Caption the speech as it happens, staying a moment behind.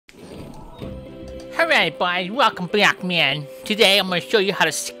Alright, boys, welcome back, man. Today I'm gonna show you how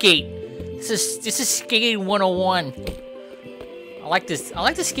to skate. This is skating 101. I like the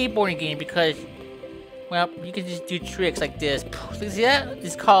skateboarding game because, well, you can just do tricks like this. See that?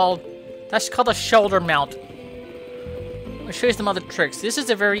 That's called a shoulder mount. I'll show you some other tricks. This is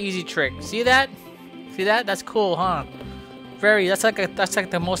a very easy trick. See that? See that? That's cool, huh? That's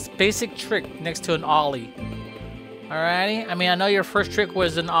like the most basic trick next to an ollie. Alrighty. I mean, I know your first trick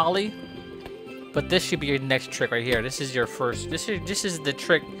was an ollie, but this should be your next trick right here. This is your first. This is the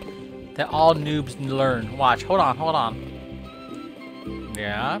trick that all noobs learn. Watch. Hold on.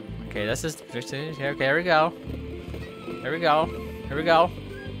 Yeah. Okay. This is. Okay. Here we go. Here we go.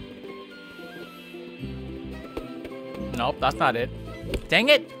 Nope. That's not it. Dang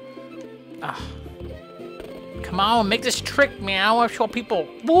it. Come on, make this trick, man. I want to show people.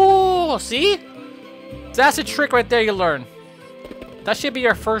 Woo! See? That's a trick right there you learn. That should be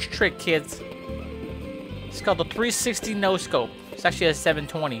your first trick, kids. It's called the 360 no scope. It's actually a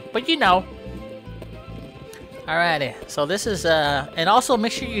 720, but you know. Alrighty, so this is and also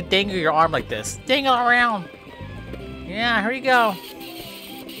make sure you dangle your arm like this. Dangle around. Yeah, here you go.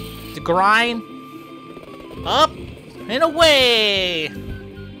 The grind. Up and away.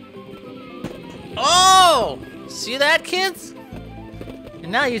 Oh! See that, kids?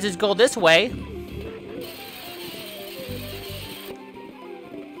 And now you just go this way.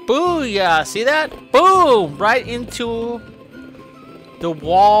 Booyah! See that? Boom! Right into the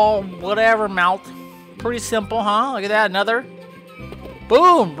wall, whatever mount. Pretty simple, huh? Look at that, another.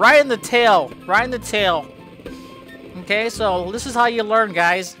 Boom! Right in the tail. Right in the tail. Okay, so this is how you learn,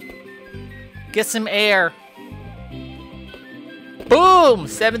 guys. Get some air. Boom!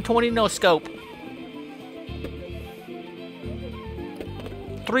 720 no scope.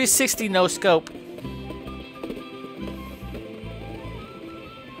 360 no scope.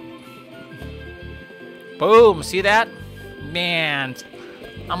 Boom, see that? Man,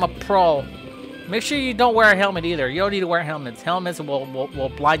 I'm a pro. Make sure you don't wear a helmet either. You don't need to wear helmets. Helmets will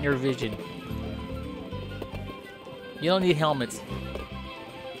blind your vision. You don't need helmets.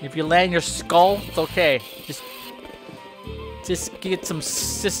 If you land your skull, it's okay. Just get some.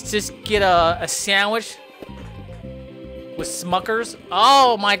 Just get a sandwich with Smuckers.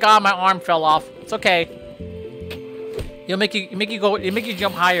 Oh my God, my arm fell off. It's okay. It'll make you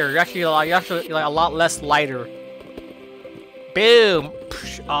jump higher. You're actually like a lot less lighter. Boom!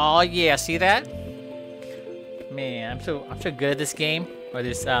 Oh yeah, see that? Man, I'm so good at this game, or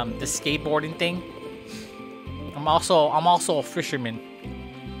this skateboarding thing. I'm also a fisherman.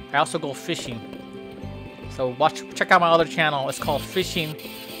 I also go fishing. So check out my other channel. It's called Fishing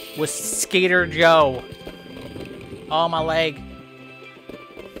with Skater Joe. Oh, my leg.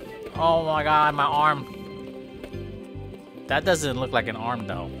 Oh my God, my arm. That doesn't look like an arm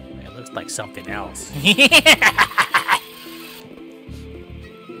though. It looks like something else.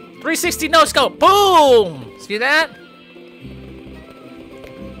 360 no scope. Boom! See that?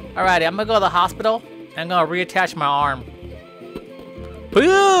 Alrighty, I'm gonna go to the hospital. I'm gonna reattach my arm.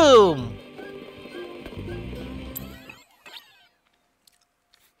 Boom!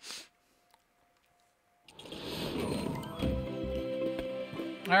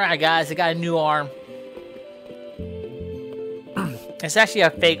 Alright guys, I got a new arm. It's actually a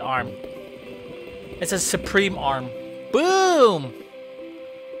fake arm. It's a supreme arm. Boom!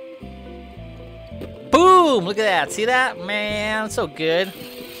 Boom! Look at that. See that? Man, so good.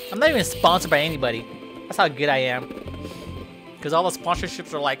 I'm not even sponsored by anybody. That's how good I am. Because all the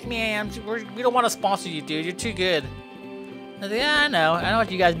sponsorships are like, man, we don't want to sponsor you, dude. You're too good. I was like, yeah, I know. I know what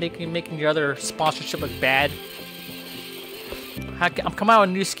you guys making your other sponsorship look bad. I'm coming out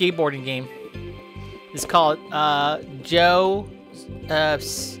with a new skateboarding game. It's called Joe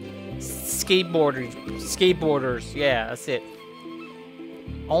Skateboarders. Yeah, that's it.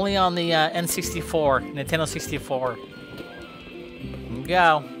 Only on the N64, Nintendo 64. Here we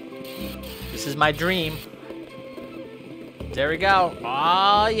go. This is my dream. There we go.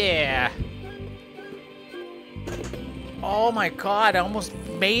 Oh yeah. Oh my God, I almost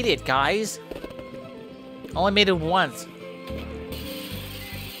made it, guys. Only made it once.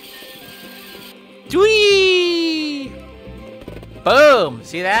 Dwee! Boom!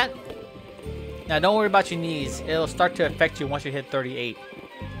 See that? Now don't worry about your knees. It'll start to affect you once you hit 38.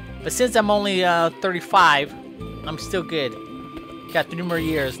 But since I'm only 35, I'm still good. Got 3 more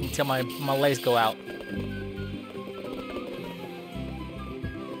years until my legs go out.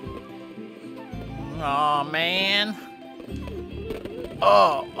 Oh man.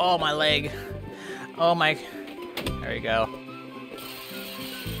 Oh my leg. Oh my. There you go.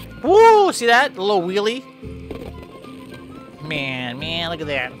 Woo! See that? A little wheelie. Man, look at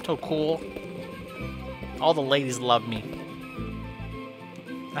that. So cool. All the ladies love me.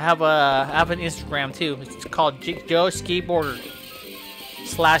 I have an Instagram too. It's called Joe Skateboarder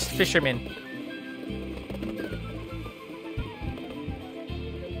 / Fisherman.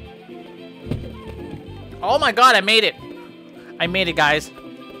 Oh my god, I made it! I made it, guys.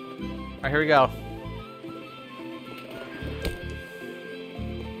 Alright, here we go.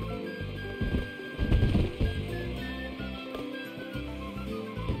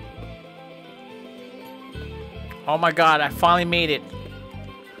 Oh my god, I finally made it.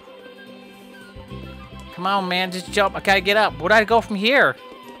 Come on, man, just jump. I gotta get up. Where do I go from here?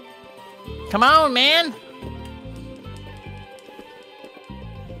 Come on, man!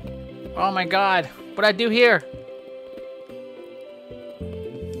 Oh my god. What do I do here?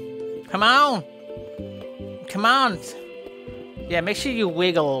 Come on! Come on! Yeah, make sure you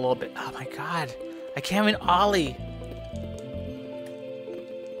wiggle a little bit. Oh my god. I can't even ollie.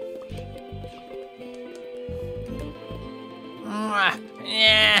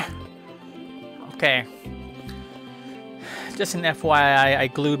 Yeah. Okay. Just an FYI, I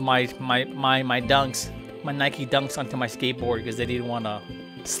glued my dunks, my Nike dunks onto my skateboard because they didn't want to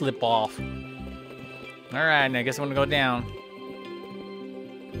slip off. Alright, I guess I'm gonna go down.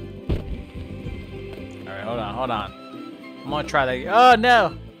 Alright, hold on. I'm gonna try that. Oh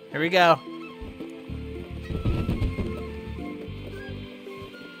no! Here we go.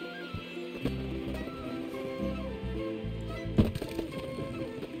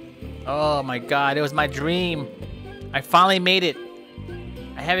 Oh my god, it was my dream. I finally made it.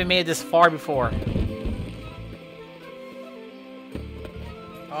 I haven't made it this far before.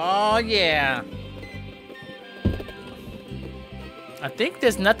 Oh yeah. I think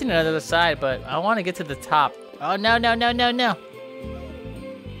there's nothing on the other side, but I want to get to the top. Oh no, no, no, no, no.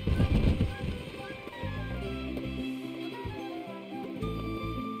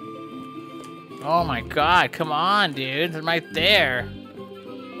 Oh my god, come on, dude. I'm right there.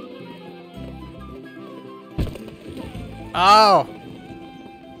 Oh!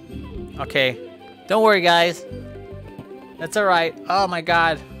 Okay. Don't worry, guys. That's alright. Oh my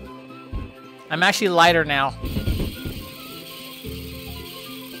god. I'm actually lighter now.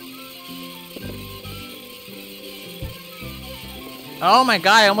 Oh my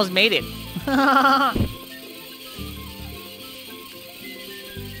god, I almost made it.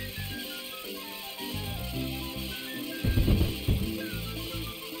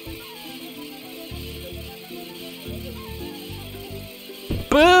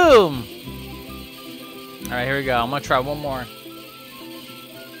 Boom! Alright, here we go. I'm gonna try one more.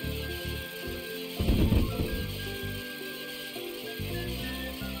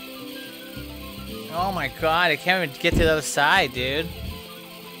 Oh my god, I can't even get to the other side, dude.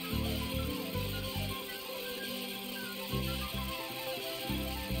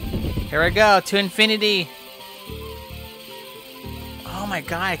 Here I go, to infinity. Oh my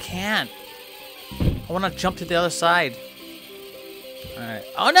god, I can't. I wanna jump to the other side. Alright.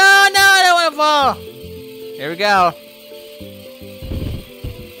 Oh no, no, I don't wanna fall! Here we go.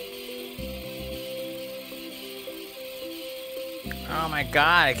 Oh my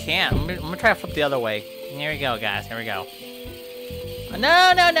god, I can't. I'm gonna try to flip the other way. Here we go, guys. Here we go. Oh,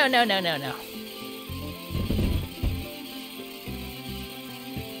 no, no, no, no, no, no, no.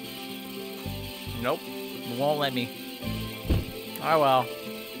 Nope. It won't let me. Oh well.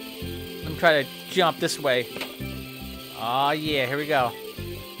 Let me try to jump this way. Oh yeah, here we go.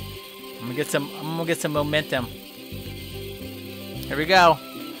 I'm gonna get some momentum. Here we go.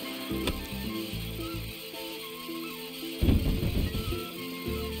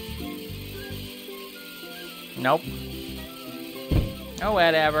 Nope. Oh,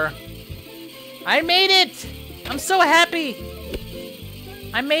 whatever. I made it! I'm so happy!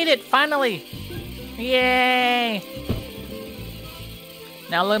 I made it, finally! Yay!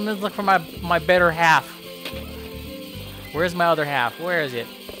 Now let me look for my better half. Where's my other half? Where is it?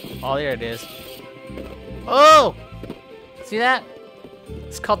 Oh, there it is. Oh! See that?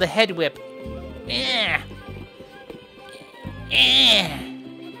 It's called the head whip. Yeah. Yeah.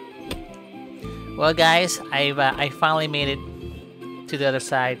 Well, guys, I finally made it to the other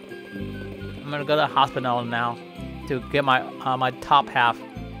side. I'm gonna go to the hospital now to get my my top half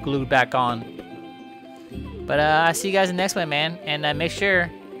glued back on. But I see you guys in the next one, man. And make sure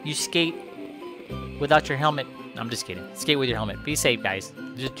you skate without your helmet. I'm just kidding. Skate with your helmet. Be safe, guys.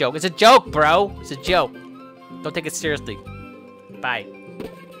 It's a joke. It's a joke, bro. It's a joke. Don't take it seriously. Bye.